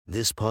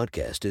This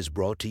podcast is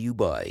brought to you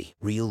by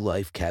Real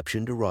Life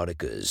Captioned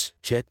Eroticas.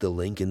 Check the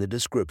link in the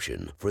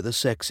description for the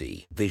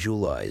sexy,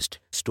 visualized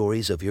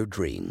stories of your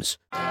dreams.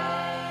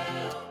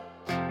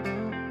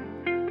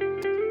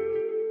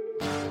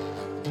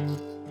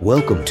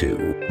 Welcome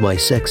to My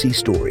Sexy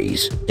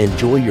Stories.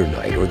 Enjoy your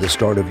night or the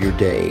start of your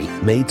day,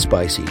 made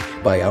spicy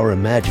by our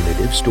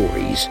imaginative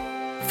stories.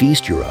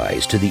 Feast your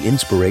eyes to the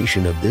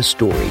inspiration of this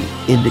story,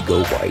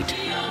 Indigo White.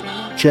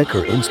 Check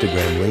her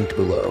Instagram linked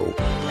below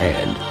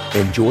and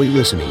enjoy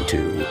listening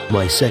to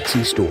My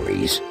Sexy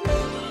Stories.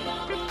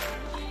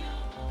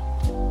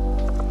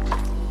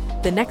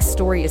 The next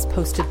story is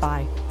posted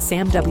by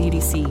Sam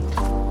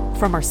WDC.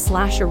 From our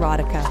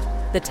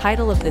 /erotica, the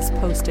title of this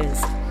post is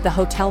The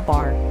Hotel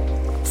Bar.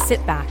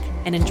 Sit back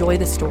and enjoy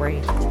the story.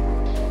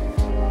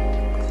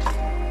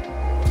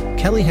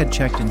 Kelly had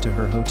checked into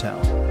her hotel,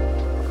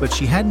 but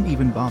she hadn't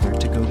even bothered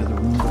to go to the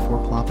room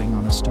before plopping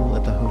on a stool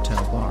at the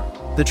hotel bar.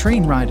 The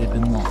train ride had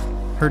been long.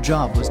 Her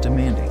job was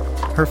demanding.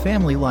 Her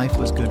family life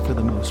was good for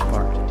the most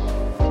part.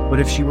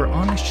 But if she were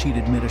honest, she'd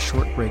admit a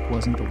short break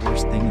wasn't the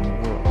worst thing in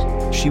the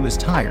world. She was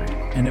tired,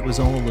 and it was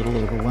all a little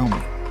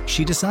overwhelming.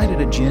 She decided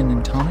a gin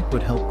and tonic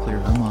would help clear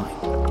her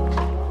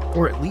mind.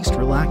 Or at least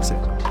relax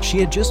it. She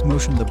had just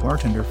motioned the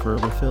bartender for a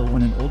refill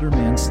when an older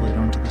man slid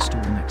onto the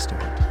stool next to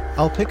her.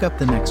 "I'll pick up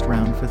the next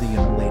round for the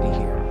young lady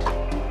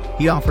here,"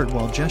 he offered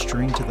while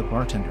gesturing to the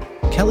bartender.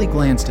 Kelly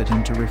glanced at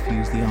him to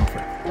refuse the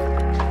offer,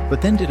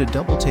 but then did a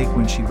double take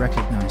when she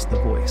recognized the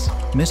voice.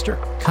 "Mr.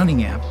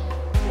 Cunningham,"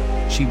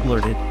 she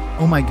blurted.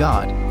 "Oh my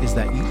God, is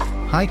that you?"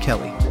 "Hi,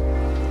 Kelly."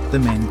 The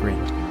man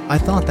grinned. "I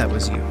thought that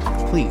was you.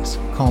 Please,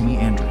 call me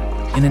Andrew."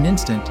 In an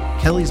instant,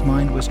 Kelly's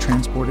mind was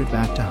transported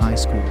back to high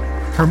school.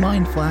 Her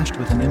mind flashed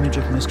with an image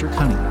of Mr.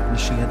 Cunningham as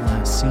she had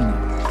last seen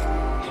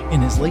him.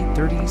 In his late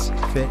 30s,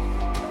 fit,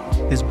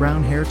 his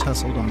brown hair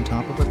tousled on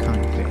top of a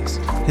kind face,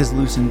 his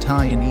loosened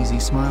tie and easy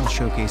smile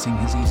showcasing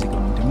his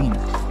easygoing demeanor.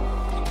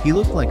 He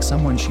looked like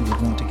someone she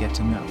would want to get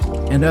to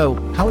know. And oh,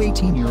 how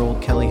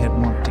 18-year-old Kelly had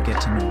wanted to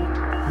get to know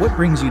him. "What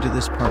brings you to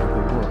this part of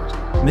the world?"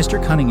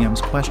 Mr.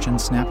 Cunningham's question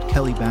snapped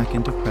Kelly back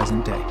into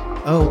present day.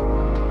 "Oh,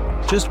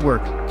 just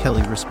work,"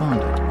 Kelly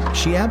responded.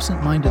 She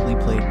absent-mindedly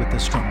played with the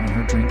straw in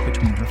her drink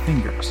between her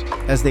fingers.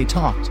 As they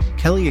talked,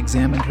 Kelly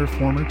examined her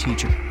former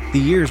teacher. The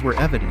years were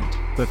evident,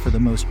 but for the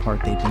most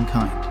part they'd been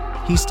kind.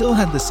 He still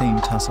had the same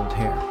tousled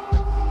hair,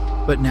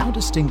 but now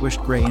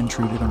distinguished gray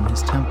intruded on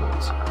his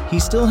temples. He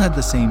still had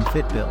the same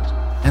fit build,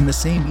 and the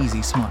same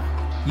easy smile.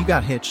 "You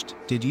got hitched,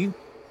 did you?"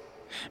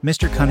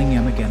 Mr.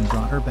 Cunningham again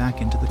brought her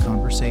back into the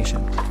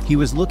conversation. He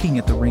was looking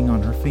at the ring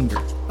on her finger.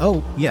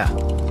 "Oh, yeah.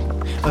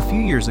 A few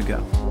years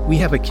ago. We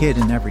have a kid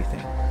and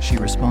everything," she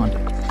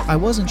responded. "I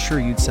wasn't sure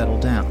you'd settle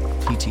down,"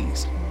 he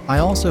teased. "I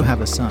also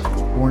have a son,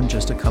 born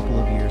just a couple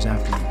of years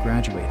after you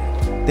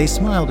graduated." They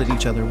smiled at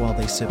each other while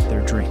they sipped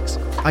their drinks.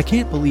 "I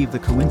can't believe the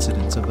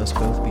coincidence of us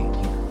both being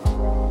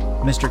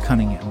here," Mr.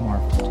 Cunningham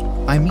marveled.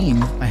 "I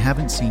mean, I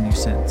haven't seen you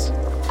since."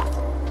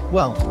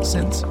 "Well,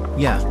 since,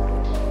 yeah,"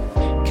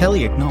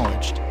 Kelly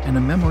acknowledged, and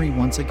a memory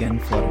once again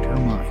flooded her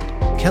mind.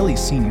 Kelly's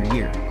senior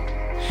year.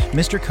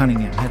 Mr.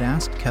 Cunningham had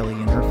asked Kelly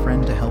and her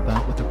friend to help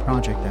out with a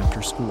project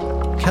after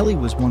school. Kelly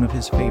was one of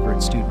his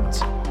favorite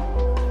students,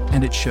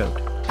 and it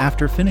showed.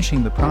 After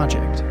finishing the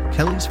project,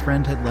 Kelly's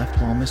friend had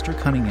left while Mr.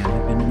 Cunningham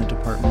had been in a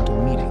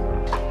departmental meeting.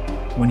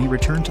 When he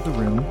returned to the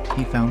room,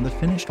 he found the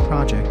finished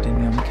project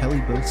and young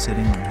Kelly both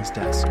sitting on his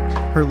desk.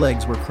 Her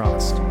legs were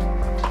crossed,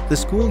 the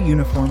school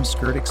uniform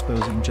skirt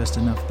exposing just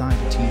enough thigh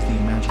to tease the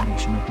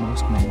imagination of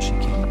most men she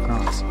came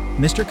across.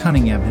 Mr.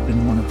 Cunningham had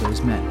been one of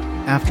those men.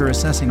 After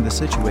assessing the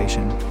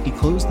situation, he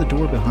closed the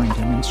door behind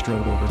him and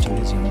strode over to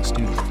his young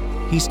student.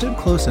 He stood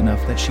close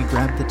enough that she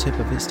grabbed the tip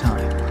of his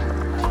tie,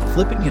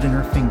 flipping it in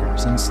her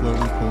fingers and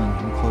slowly pulling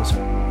him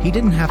closer. He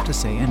didn't have to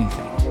say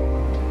anything.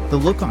 The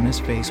look on his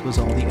face was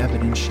all the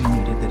evidence she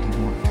needed that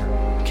he wanted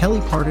her.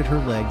 Kelly parted her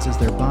legs as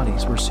their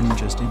bodies were soon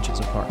just inches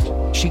apart.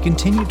 She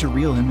continued to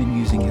reel him in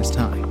using his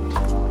tie,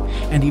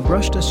 and he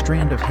brushed a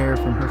strand of hair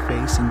from her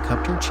face and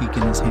cupped her cheek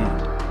in his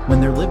hand.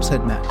 When their lips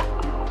had met,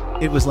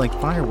 it was like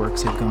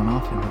fireworks had gone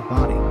off in her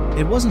body.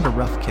 It wasn't a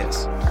rough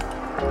kiss,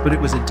 but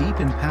it was a deep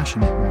and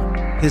passionate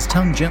one. His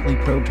tongue gently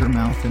probed her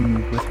mouth and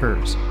moved with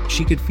hers.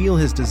 She could feel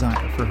his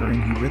desire for her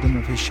in the rhythm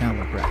of his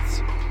shallow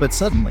breaths. But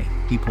suddenly,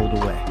 he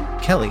pulled away.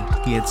 "Kelly,"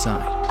 he had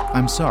sighed.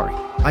 "I'm sorry.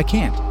 I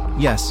can't."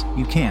 "Yes,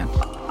 you can,"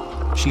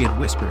 she had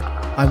whispered.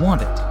 "I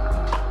want it."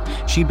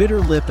 She bit her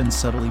lip and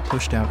subtly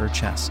pushed out her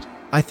chest.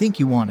 "I think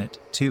you want it,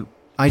 too."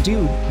 "I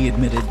do," he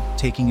admitted,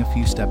 taking a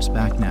few steps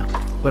back now.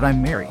 "But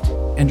I'm married,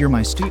 and you're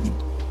my student.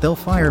 They'll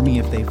fire me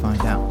if they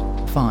find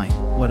out." "Fine,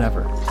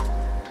 whatever."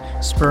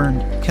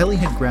 Spurned, Kelly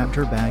had grabbed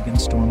her bag and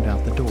stormed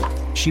out the door.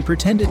 She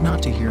pretended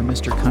not to hear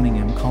Mr.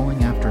 Cunningham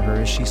calling after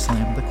her as she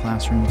slammed the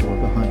classroom door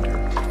behind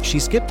her. She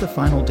skipped the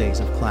final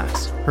days of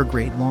class, her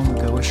grade long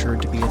ago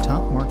assured to be a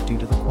top mark due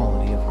to the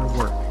quality of her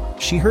work.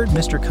 She heard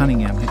Mr.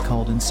 Cunningham had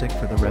called in sick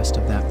for the rest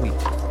of that week.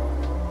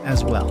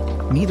 As well,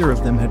 neither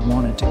of them had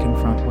wanted to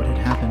confront what had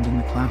happened in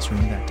the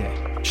classroom that day.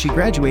 She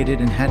graduated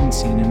and hadn't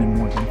seen him in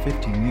more than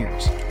 15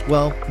 years.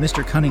 "Well,"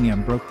 Mr.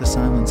 Cunningham broke the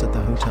silence at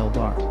the hotel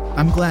bar.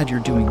 "I'm glad you're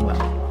doing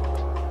well."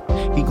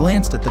 He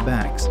glanced at the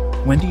bags.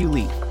 "When do you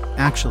leave?"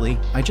 "Actually,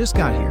 I just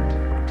got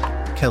here."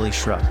 Kelly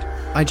shrugged.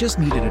 "I just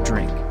needed a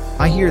drink."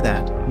 "I hear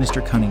that,"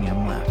 Mr.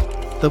 Cunningham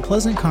laughed. The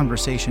pleasant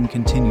conversation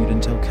continued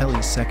until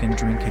Kelly's second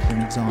drink had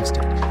been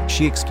exhausted.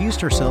 She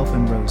excused herself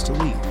and rose to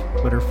leave,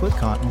 but her foot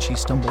caught and she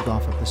stumbled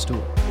off of the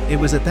stool. It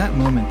was at that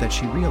moment that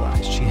she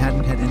realized she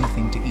hadn't had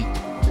anything to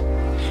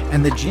eat,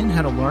 and the gin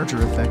had a larger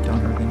effect on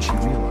her than she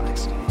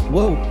realized.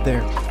 "Whoa,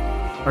 there.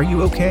 Are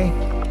you okay?"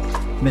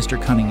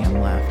 Mr.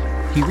 Cunningham laughed.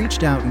 He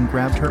reached out and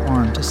grabbed her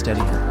arm to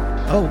steady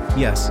her. "Oh,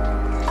 yes.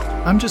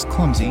 I'm just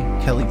clumsy,"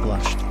 Kelly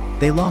blushed.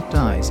 They locked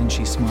eyes and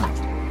she smiled.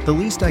 "The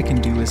least I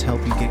can do is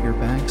help you get your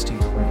bags to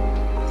your room,"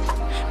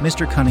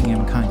 Mr.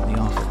 Cunningham kindly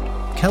offered.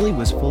 Kelly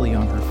was fully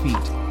on her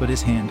feet, but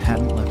his hand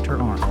hadn't left her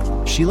arm.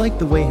 She liked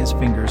the way his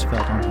fingers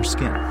felt on her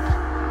skin,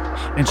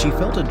 and she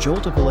felt a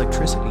jolt of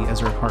electricity as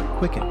her heart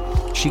quickened.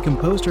 She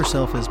composed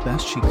herself as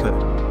best she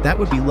could. "That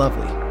would be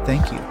lovely,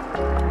 thank you."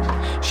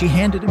 She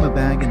handed him a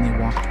bag and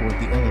they walked toward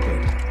the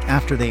elevator.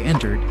 After they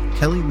entered,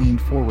 Kelly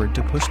leaned forward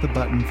to push the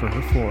button for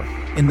her floor.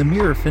 In the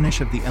mirror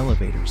finish of the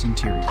elevator's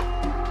interior,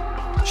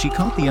 she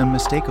caught the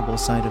unmistakable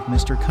sight of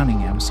Mr.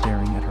 Cunningham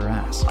staring at her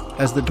ass.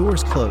 As the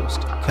doors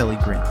closed, Kelly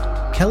grinned.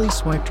 Kelly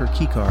swiped her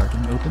keycard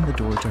and opened the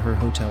door to her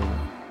hotel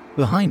room.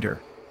 Behind her,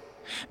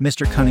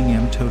 Mr.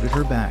 Cunningham toted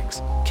her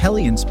bags.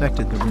 Kelly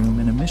inspected the room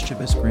and a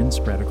mischievous grin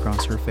spread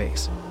across her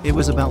face. "It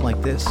was about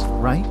like this,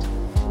 right?"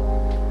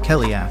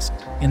 Kelly asked,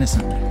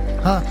 innocently.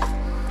 "Huh?"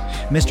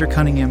 Mr.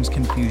 Cunningham's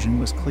confusion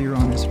was clear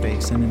on his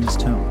face and in his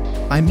tone.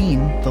 "I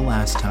mean, the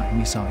last time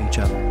we saw each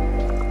other."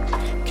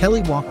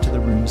 Kelly walked to the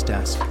room's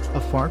desk, a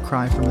far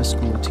cry from a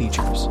school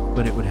teacher's,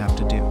 but it would have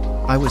to do.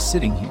 "I was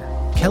sitting here."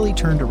 Kelly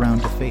turned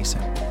around to face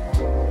him,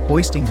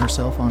 hoisting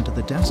herself onto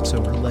the desk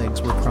so her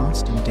legs were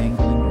crossed and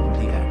dangling over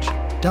the edge. ...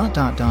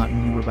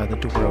 And you were by the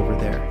door over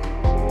there."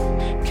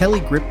 Kelly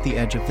gripped the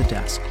edge of the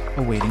desk,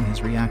 awaiting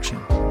his reaction.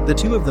 The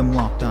two of them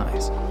locked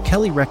eyes.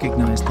 Kelly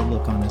recognized the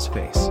look on his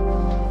face,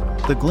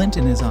 the glint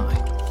in his eye,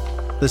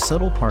 the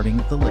subtle parting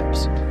of the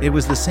lips. It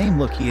was the same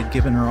look he had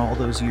given her all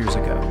those years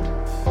ago.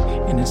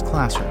 In his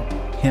classroom,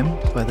 him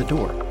by the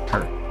door,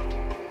 her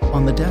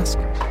on the desk,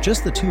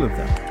 just the two of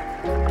them.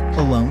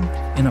 Alone,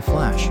 in a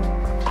flash,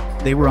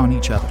 they were on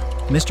each other.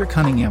 Mr.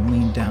 Cunningham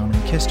leaned down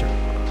and kissed her,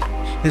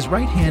 his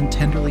right hand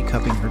tenderly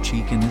cupping her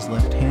cheek and his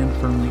left hand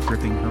firmly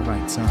gripping her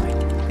right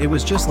side. It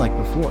was just like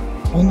before,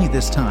 only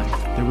this time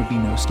there would be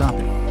no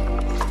stopping,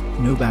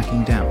 no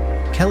backing down.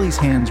 Kelly's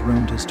hands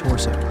roamed his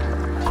torso,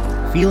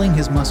 feeling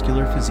his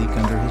muscular physique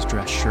under his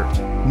dress shirt.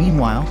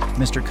 Meanwhile,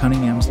 Mr.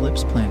 Cunningham's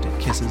lips planted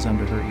kisses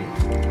under her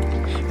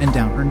ear and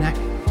down her neck,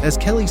 as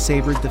Kelly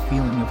savored the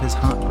feeling of his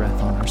hot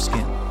breath on her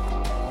skin.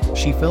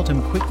 She felt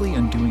him quickly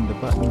undoing the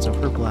buttons of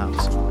her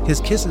blouse.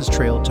 His kisses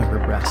trailed to her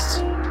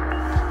breasts,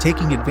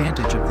 taking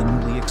advantage of the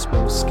newly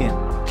exposed skin.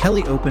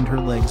 Kelly opened her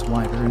legs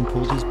wider and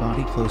pulled his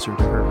body closer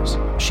to hers.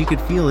 She could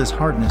feel his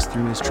hardness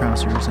through his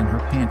trousers and her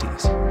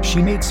panties.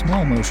 She made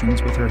small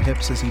motions with her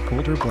hips as he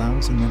pulled her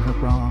blouse and then her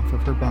bra off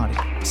of her body,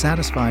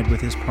 satisfied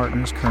with his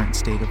partner's current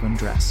state of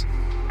undress.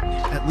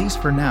 At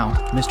least for now,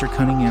 Mr.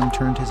 Cunningham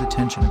turned his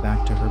attention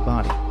back to her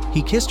body.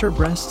 He kissed her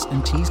breasts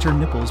and teased her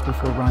nipples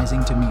before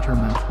rising to meet her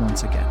mouth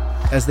once again.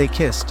 As they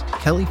kissed,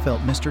 Kelly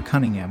felt Mr.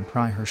 Cunningham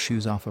pry her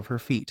shoes off of her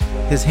feet.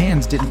 His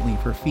hands didn't leave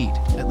her feet,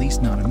 at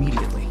least not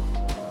immediately,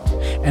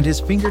 and his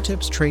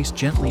fingertips traced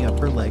gently up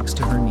her legs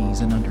to her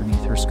knees and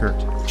underneath her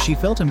skirt. She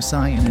felt him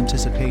sigh in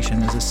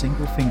anticipation as a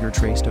single finger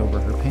traced over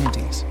her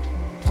panties,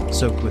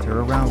 soaked with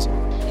her arousal.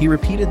 He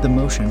repeated the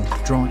motion,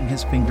 drawing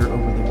his finger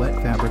over the wet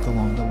fabric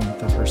along the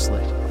length of her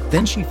slit.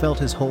 Then she felt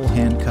his whole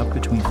hand cupped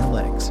between her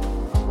legs,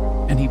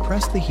 and he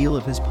pressed the heel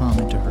of his palm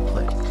into her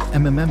clit.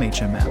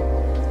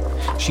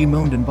 MMMHMM. She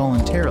moaned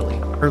involuntarily,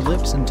 her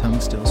lips and tongue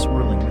still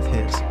swirling with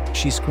his.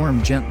 She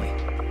squirmed gently,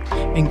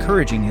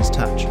 encouraging his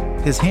touch.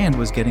 His hand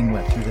was getting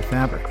wet through the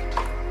fabric,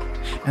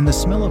 and the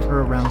smell of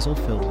her arousal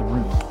filled the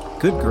room.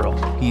 "Good girl,"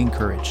 he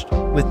encouraged.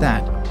 With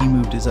that, he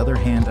moved his other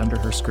hand under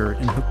her skirt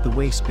and hooked the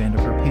waistband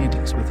of her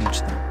panties with each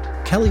thumb.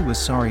 Kelly was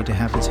sorry to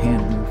have his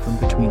hand move from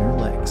between her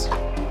legs,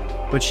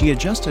 but she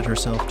adjusted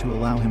herself to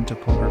allow him to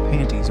pull her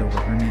panties over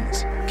her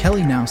knees.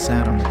 Kelly now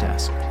sat on the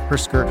desk, her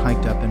skirt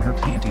hiked up and her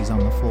panties on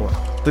the floor.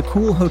 The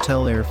cool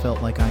hotel air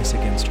felt like ice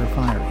against her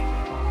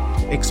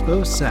fiery,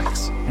 exposed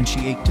sex, and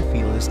she ached to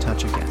feel his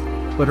touch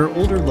again. But her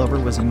older lover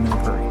was in no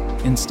hurry.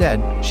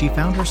 Instead, she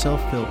found herself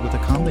filled with a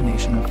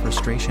combination of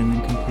frustration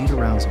and complete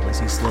arousal as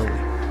he slowly,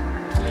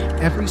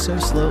 every so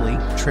slowly,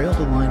 trailed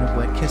a line of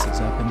wet kisses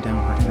up and down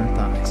her inner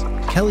thighs.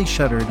 Kelly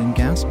shuddered and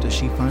gasped as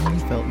she finally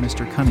felt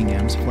Mr.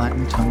 Cunningham's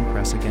flattened tongue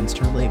press against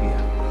her labia,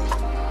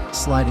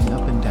 sliding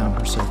up and down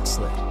her soaked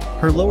slit.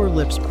 Her lower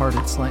lips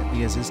parted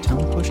slightly as his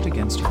tongue pushed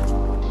against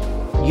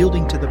her,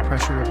 yielding to the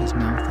pressure of his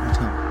mouth and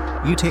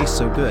tongue. "You taste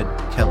so good,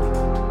 Kelly."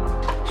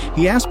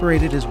 He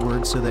aspirated his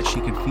words so that she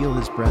could feel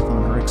his breath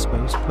on her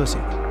exposed pussy.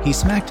 He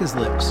smacked his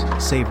lips,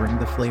 savoring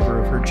the flavor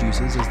of her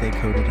juices as they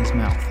coated his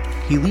mouth.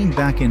 He leaned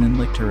back in and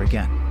licked her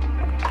again.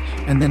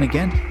 And then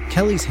again,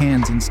 Kelly's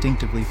hands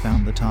instinctively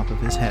found the top of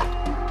his head,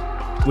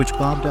 which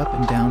bobbed up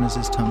and down as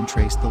his tongue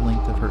traced the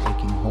length of her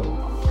aching hole.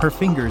 Her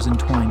fingers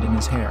entwined in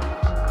his hair,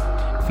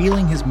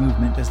 feeling his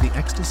movement as the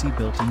ecstasy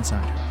built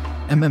inside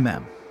her.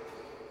 MMM.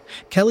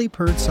 Kelly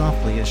purred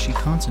softly as she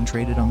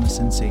concentrated on the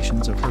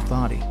sensations of her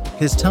body.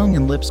 His tongue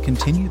and lips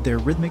continued their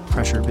rhythmic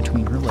pressure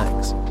between her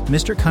legs.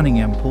 Mr.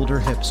 Cunningham pulled her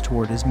hips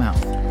toward his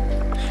mouth,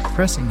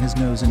 pressing his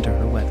nose into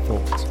her wet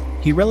folds.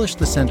 He relished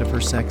the scent of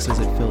her sex as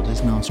it filled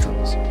his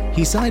nostrils.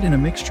 He sighed in a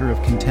mixture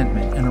of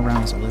contentment and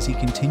arousal as he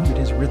continued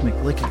his rhythmic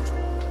licking,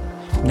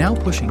 now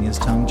pushing his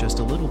tongue just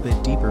a little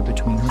bit deeper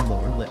between her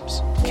lower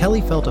lips.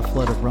 Kelly felt a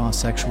flood of raw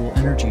sexual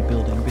energy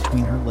building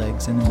between her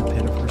legs and in the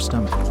pit of her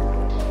stomach,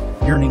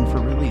 yearning for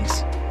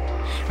release,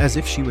 as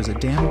if she was a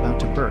dam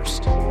about to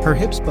burst. Her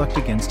hips bucked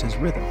against his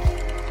rhythm,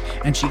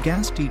 and she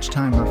gasped each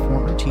time her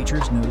former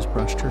teacher's nose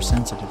brushed her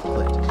sensitive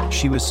clit.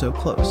 She was so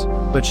close,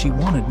 but she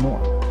wanted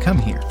more. "Come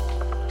here,"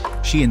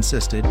 she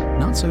insisted,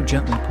 not so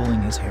gently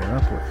pulling his hair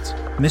upwards.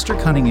 Mr.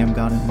 Cunningham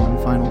got in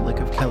one final lick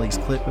of Kelly's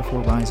clit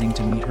before rising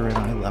to meet her at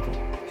eye level.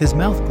 His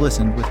mouth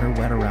glistened with her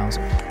wet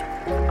arousal,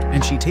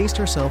 and she tasted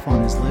herself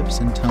on his lips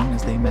and tongue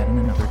as they met in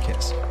another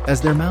kiss.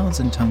 As their mouths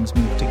and tongues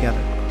moved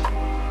together,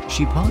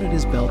 she pawed at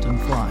his belt and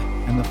fly,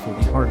 and the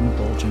fully hardened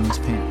bulge in his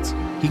pants.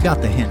 He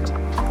got the hint,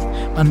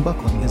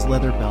 unbuckling his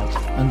leather belt,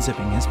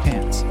 unzipping his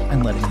pants,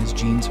 and letting his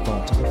jeans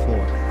fall to the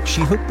floor.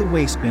 She hooked the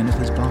waistband of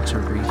his boxer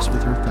briefs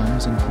with her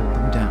thumbs and pulled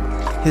them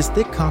down. His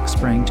thick cock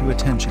sprang to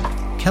attention.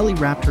 Kelly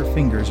wrapped her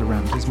fingers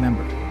around his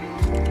member,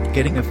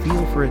 getting a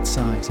feel for its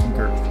size and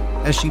girth.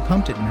 As she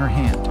pumped it in her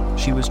hand,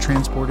 she was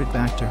transported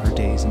back to her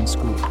days in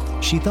school.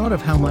 She thought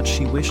of how much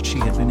she wished she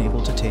had been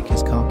able to take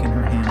his cock in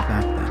her hand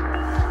back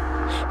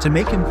then, to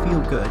make him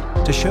feel good,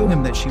 to show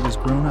him that she was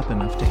grown up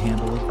enough to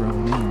handle a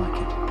grown man like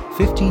him.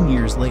 15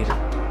 years later,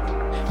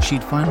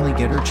 she'd finally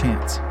get her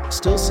chance,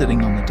 still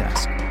sitting on the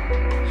desk.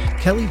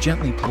 Kelly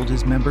gently pulled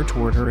his member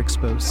toward her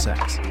exposed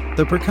sex,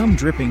 the precum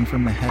dripping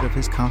from the head of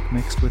his cock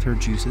mixed with her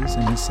juices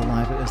and his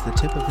saliva as the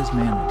tip of his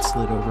manhood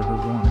slid over her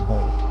warm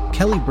hole.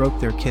 Kelly broke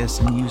their kiss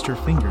and used her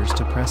fingers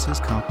to press his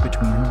cock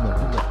between her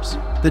lower lips.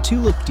 The two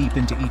looked deep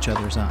into each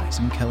other's eyes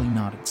and Kelly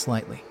nodded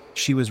slightly.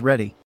 She was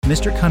ready.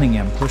 Mr.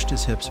 Cunningham pushed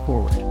his hips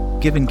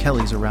forward, given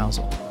Kelly's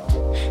arousal.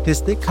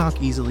 His thick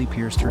cock easily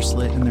pierced her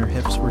slit and their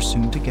hips were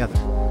soon together.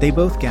 They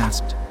both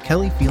gasped,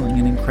 Kelly feeling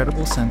an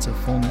incredible sense of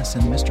fullness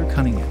and Mr.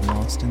 Cunningham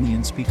lost in the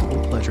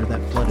unspeakable pleasure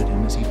that flooded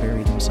him as he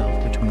buried himself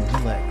between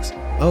her legs.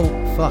 "Oh,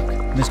 fuck,"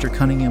 Mr.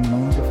 Cunningham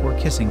moaned before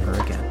kissing her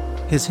again.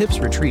 His hips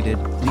retreated,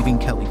 leaving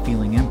Kelly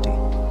feeling empty,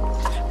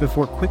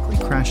 before quickly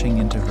crashing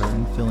into her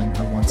and filling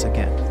her once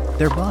again.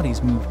 Their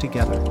bodies moved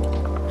together,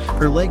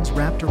 her legs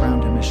wrapped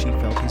around him as she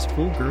felt his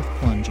full girth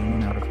plunge in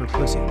and out of her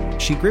pussy.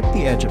 She gripped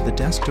the edge of the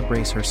desk to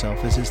brace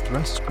herself as his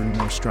thrusts grew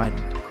more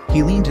strident.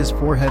 He leaned his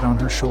forehead on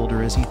her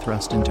shoulder as he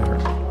thrust into her.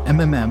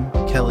 "MMM,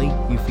 Kelly,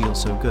 you feel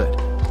so good,"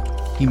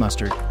 he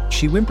mustered.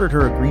 She whimpered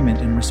her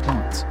agreement in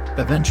response.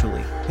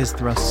 Eventually, his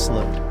thrust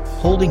slowed,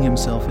 holding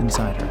himself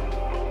inside her.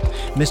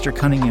 Mr.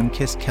 Cunningham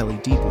kissed Kelly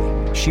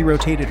deeply. She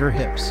rotated her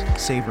hips,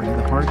 savoring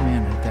the hard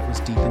manhood that was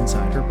deep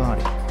inside her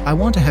body. "I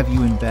want to have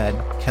you in bed,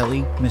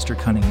 Kelly," Mr.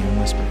 Cunningham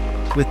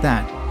whispered. With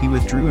that, he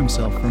withdrew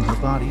himself from her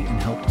body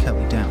and helped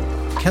Kelly down.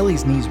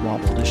 Kelly's knees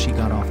wobbled as she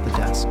got off the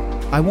desk.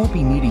 "I won't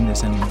be needing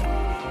this anymore."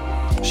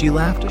 She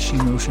laughed as she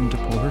motioned to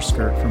pull her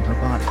skirt from her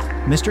body.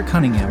 Mr.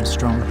 Cunningham's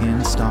strong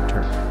hand stopped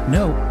her.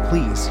 "No,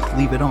 please,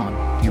 leave it on,"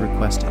 he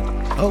requested.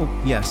 "Oh,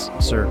 yes,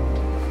 sir."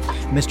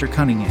 "Mr.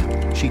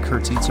 Cunningham," she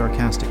curtsied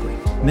sarcastically.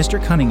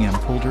 Mr. Cunningham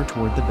pulled her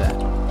toward the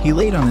bed. He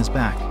laid on his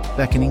back,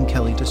 beckoning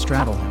Kelly to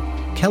straddle him.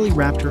 Kelly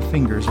wrapped her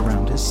fingers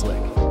around his slick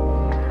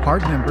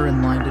hard member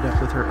and lined it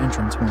up with her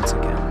entrance once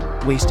again.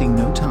 Wasting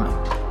no time,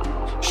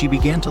 she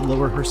began to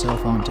lower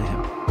herself onto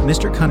him.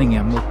 Mr.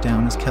 Cunningham looked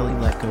down as Kelly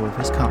let go of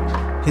his cock.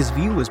 His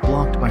view was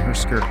blocked by her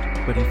skirt,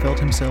 but he felt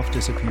himself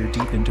disappear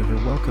deep into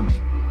her welcoming,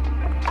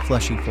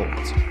 fleshy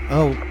folds.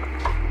 "Oh,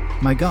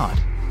 my God,"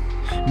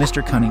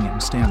 Mr.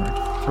 Cunningham stammered,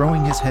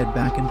 throwing his head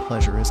back in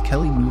pleasure as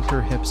Kelly moved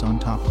her hips on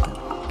top of him.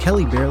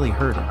 Kelly barely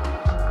heard him,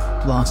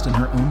 lost in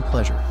her own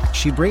pleasure.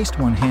 She braced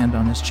one hand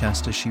on his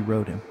chest as she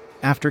rode him.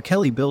 After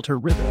Kelly built her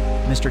rhythm,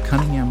 Mr.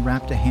 Cunningham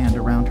wrapped a hand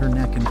around her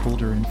neck and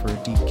pulled her in for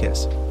a deep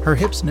kiss. Her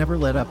hips never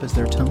let up as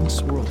their tongues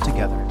swirled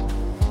together,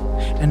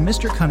 and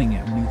Mr.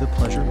 Cunningham knew the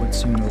pleasure would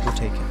soon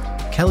overtake him.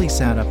 Kelly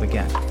sat up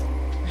again,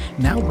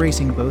 now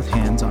bracing both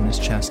hands on his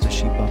chest as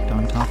she bucked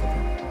on top of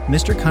him.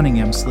 Mr.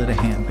 Cunningham slid a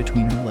hand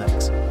between her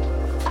legs,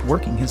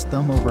 working his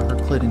thumb over her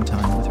clit in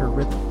time with her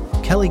rhythm.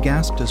 Kelly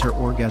gasped as her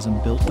orgasm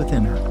built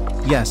within her.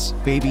 "Yes,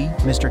 baby,"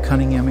 Mr.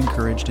 Cunningham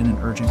encouraged in an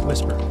urgent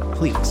whisper.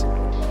 "Please.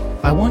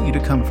 I want you to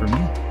come for me,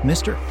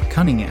 Mr.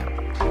 Cunningham."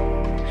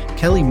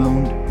 Kelly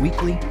moaned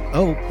weakly.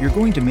 "Oh, you're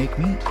going to make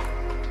me?"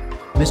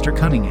 "Mr.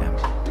 Cunningham."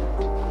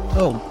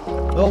 Oh.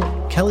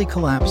 Kelly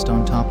collapsed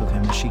on top of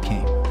him as she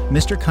came.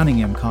 Mr.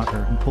 Cunningham caught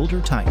her and pulled her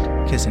tight,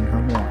 kissing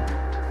her warm,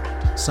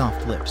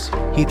 soft lips.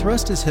 He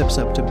thrust his hips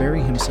up to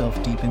bury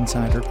himself deep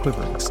inside her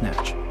quivering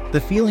snatch. The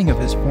feeling of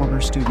his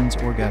former student's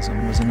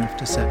orgasm was enough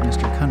to set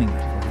Mr.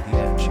 Cunningham over the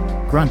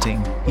edge.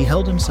 Grunting, he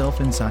held himself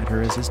inside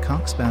her as his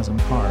cock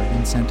spasmed hard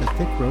and sent a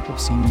thick rope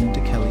of semen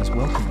into Kelly's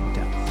welcoming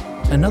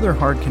depth. Another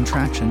hard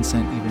contraction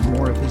sent even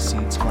more of his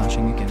seed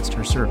splashing against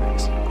her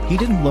cervix. He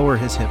didn't lower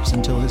his hips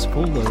until his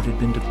full load had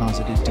been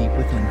deposited deep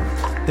within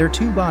her. Their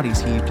two bodies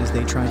heaved as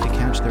they tried to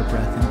catch their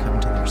breath and come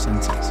to their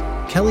senses.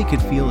 Kelly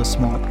could feel a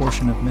small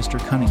portion of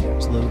Mr.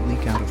 Cunningham's load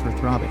leak out of her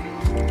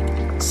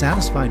throbbing,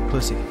 satisfied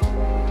pussy.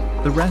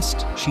 The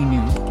rest, she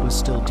knew, was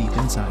still deep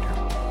inside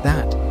her.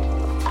 That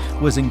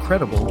was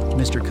incredible,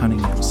 Mr.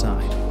 Cunningham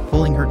sighed,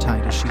 pulling her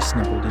tight as she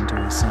snuggled into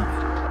his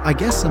side. I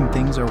guess some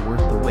things are worth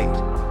the wait,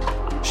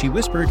 she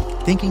whispered,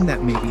 thinking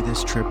that maybe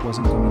this trip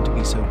wasn't going to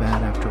be so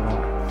bad after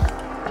all.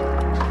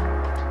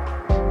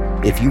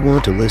 If you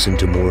want to listen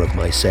to more of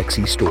my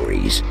sexy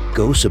stories,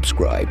 go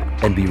subscribe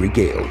and be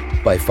regaled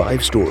by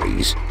 5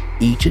 stories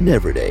each and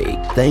every day.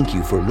 Thank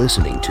you for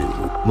listening to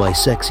My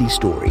Sexy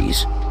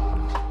Stories.